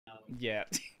Yeah.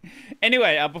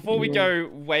 Anyway, before we Yeah. go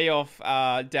way off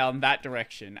down that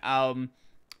direction,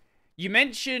 you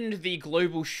mentioned the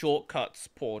global shortcuts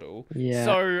portal. Yeah.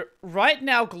 So right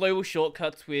now, global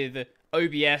shortcuts with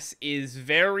OBS is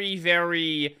very,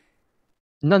 very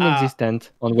uh,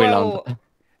 Non-existent on Wayland. well,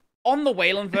 on the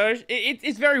Wayland version,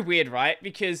 it's very weird, right?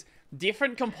 Because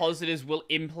different compositors will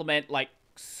implement like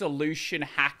solution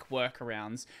hack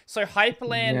workarounds. So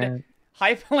Yeah.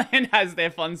 Hyperland has their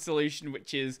fun solution,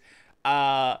 which is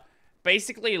uh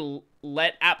basically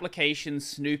let applications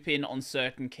snoop in on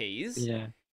certain keys. Yeah.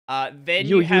 Then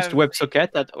You you used have WebSocket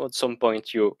at some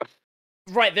point. You.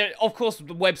 right there. Of course,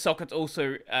 the WebSocket's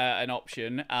also an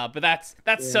option, but that's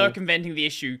Yeah. circumventing the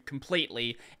issue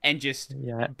completely and just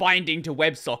Yeah. binding to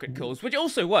WebSocket calls, which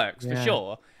also works for Yeah.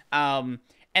 sure.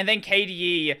 And then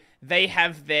KDE, they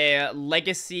have their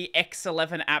legacy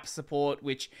X11 app support,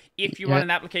 which if you run Yeah.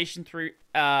 an application through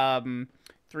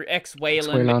X It's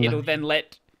Wayland, Wayland. it'll then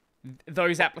let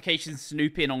those applications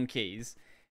snoop in on keys.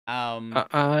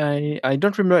 I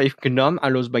don't remember if GNOME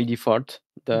allows by default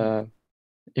the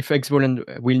if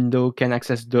Xbox window can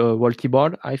access the whole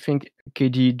keyboard. I think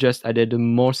KDE just added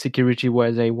more security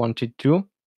where they wanted to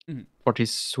Mhm. for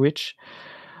this switch.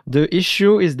 The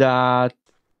issue is that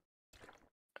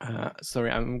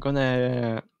sorry, I'm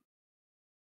gonna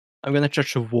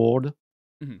search a word.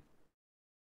 Mhm.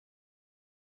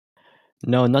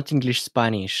 No, not English,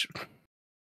 Spanish.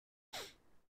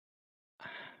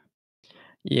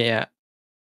 Yeah,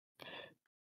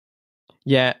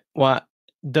 yeah. Well,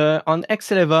 the on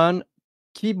X11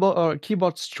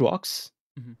 keyboard strokes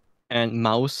Mhm. and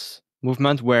mouse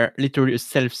movement were literally a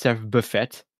self-serve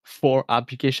buffet for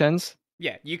applications.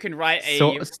 Yeah, you can write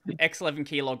So, a X11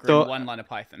 keylogger in so one line of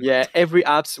Python. yeah, every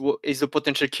app is a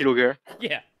potential keylogger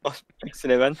Yeah. on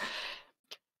X11.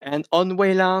 And on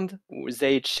Wayland,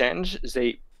 they changed.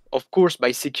 They, of course,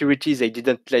 by security, they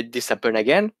didn't let this happen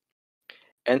again.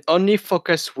 And only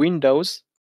focus windows,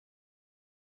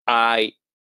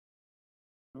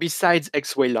 besides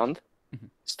X Wayland Mhm.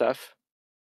 stuff,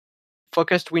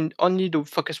 only the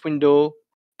focus window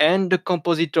and the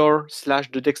compositor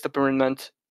 / the desktop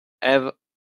environment have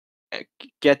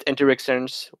get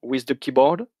interactions with the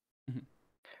keyboard. Mhm.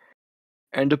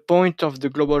 And the point of the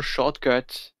global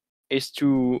shortcut is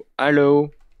to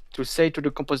say to the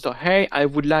compositor, hey, I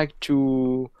would like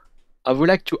to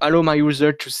allow my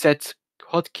user to set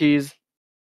hotkeys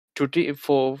to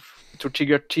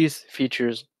trigger these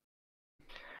features.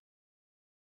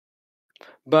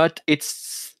 But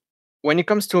it's when it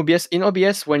comes to OBS, in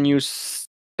OBS, when you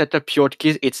set up your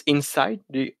hotkeys, it's inside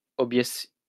the OBS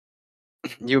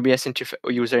user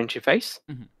interface,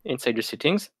 Mhm. inside the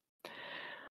settings.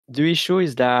 The issue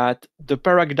is that the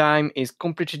paradigm is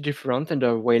completely different in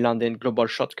the Wayland and global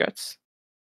shortcuts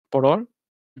portal.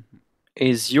 Mhm.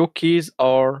 Is your keys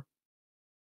are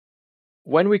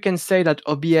when we can say that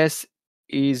OBS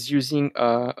is using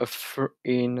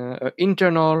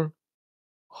internal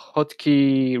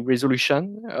hotkey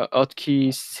resolution,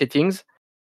 hotkey settings.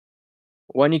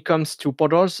 When it comes to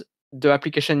portals, the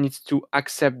application needs to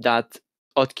accept that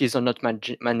hotkeys are not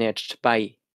managed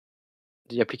by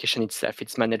the application itself.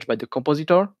 It's managed by the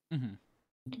compositor. Mhm.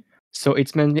 So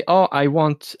it's mainly,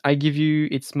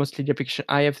 it's mostly the application.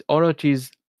 I have all of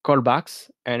these callbacks,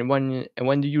 and when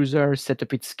the user set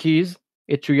up its keys,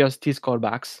 it triggers these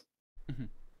callbacks. Mhm.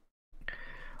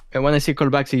 And when I say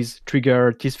callbacks, is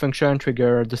trigger this function,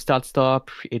 trigger the start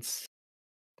stop.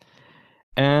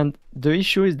 And the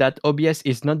issue is that OBS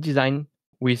is not designed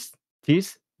with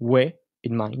this way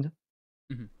in mind.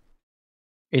 Mhm.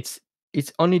 It's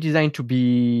only designed to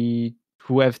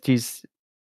have this.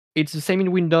 It's the same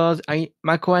in Windows.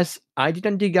 macOS, I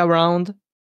didn't dig around,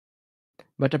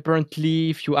 but apparently,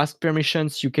 if you ask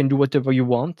permissions, you can do whatever you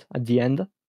want at the end.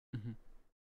 Mhm.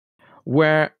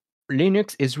 Where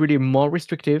Linux is really more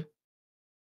restrictive.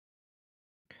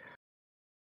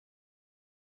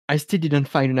 I still didn't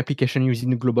find an application using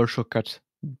the global shortcut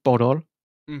portal.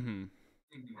 Mhm.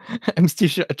 I'm still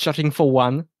searching for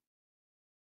one.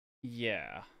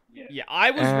 Yeah. Yeah,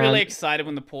 I was really And excited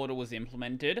when the portal was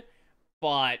implemented,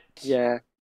 but yeah,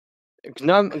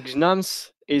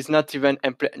 GNOME's is not even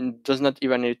does not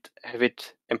even have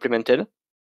it implemented.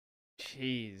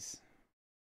 jeez.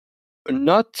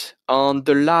 Not on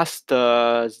the last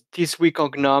this week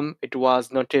on GNOME, it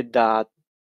was noted that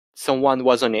someone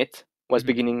was Mhm.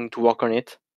 beginning to work on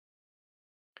it.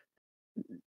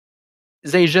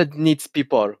 They just needs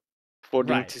people for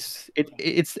them Right. to.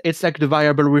 It's like the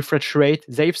variable refresh rate.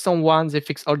 They have someone, they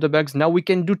fix all the bugs. Now we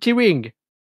can do tearing.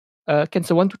 Can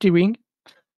someone do tearing?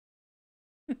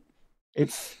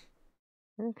 It's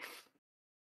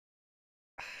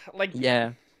Like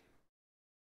yeah.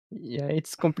 Yeah,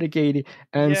 it's complicated.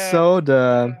 And Yeah. so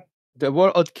the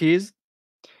word hotkeys,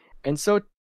 and so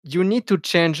you need to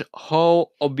change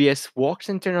how OBS works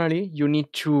internally. You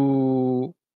need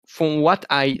to, from what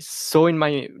I saw in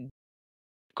my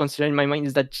consider in my mind,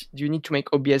 is that you need to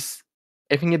make OBS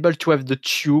able to have the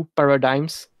two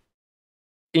paradigms: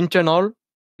 internal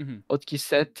Mhm. hotkey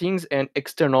settings and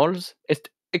externals.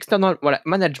 External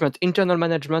management, internal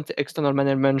management, external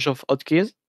management of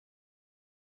hotkeys.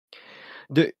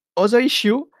 The other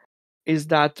issue is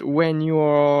that when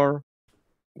you're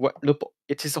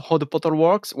it is how the portal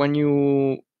works. When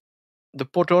the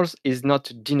portals is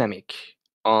not dynamic.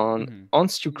 Mhm.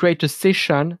 Once you create a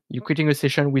session, you're creating a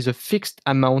session with a fixed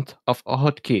amount of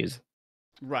hotkeys.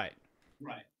 Right.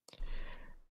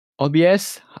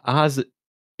 OBS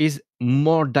is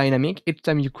more dynamic. Each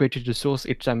time you created a source,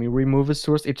 each time you remove a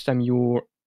source, each time you're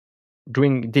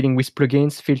dealing with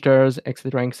plugins, filters,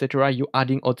 etc., you're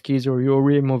adding hotkeys or you're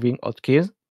removing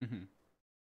hotkeys. Mhm.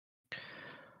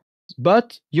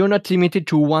 But you're not limited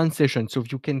to one session, so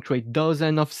you can create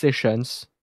dozens of sessions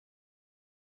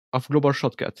of global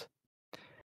shortcut.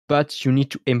 But you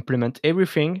need to implement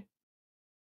everything,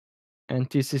 and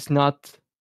this is not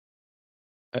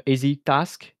an easy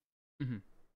task. Mhm.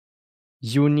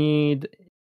 You need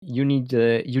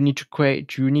to create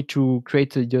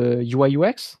the UI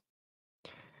UX,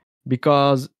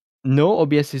 because no,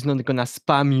 OBS is not gonna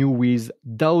spam you with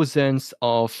dozens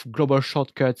of global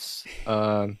shortcuts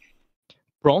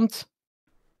prompts.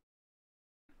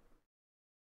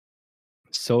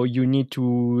 So you need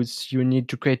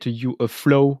to create a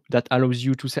flow that allows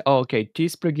you to say, oh, okay,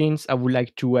 these plugins I would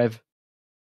like to have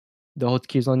the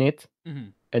hotkeys on it,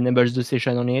 Mhm. enables the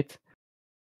session on it,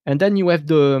 and then you have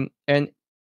and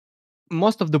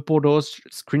most of the portals,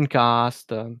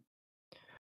 screencast,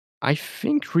 I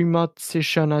think remote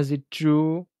session has it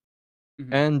too,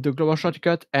 Mhm. and the global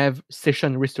shortcut have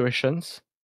session restorations.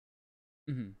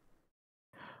 Mhm.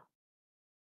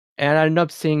 And I am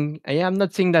not saying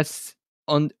that's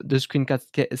on the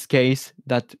screencast case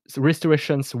that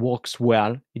restorations works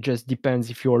well. It just depends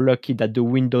if you're lucky that the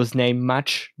Windows name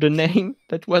match the name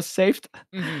that was saved.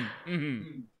 Mhm.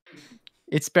 Mhm.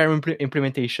 It's per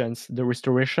implementations, the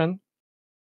restoration.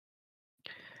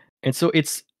 And so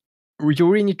you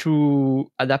really need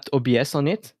to adapt OBS on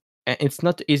it. And it's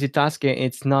not easy task.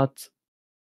 It's not.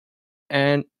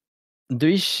 And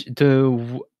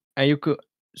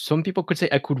some people could say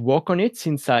I could work on it,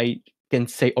 since I can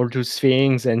say all those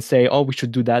things and say, oh, we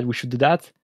should do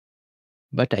that.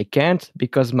 But I can't,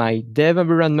 because my dev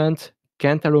environment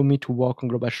can't allow me to work on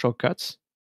global shortcuts.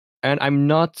 And I'm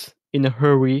not in a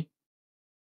hurry,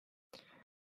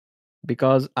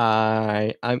 because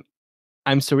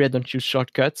I'm sorry, I don't use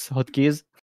shortcuts, hotkeys.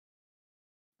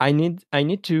 I need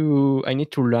to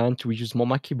learn to use more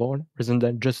my keyboard rather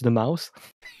than just the mouse.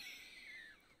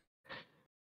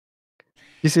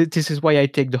 This is why I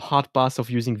take the hard path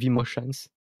of using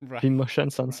Right.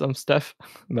 Vmotions on some stuff.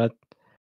 But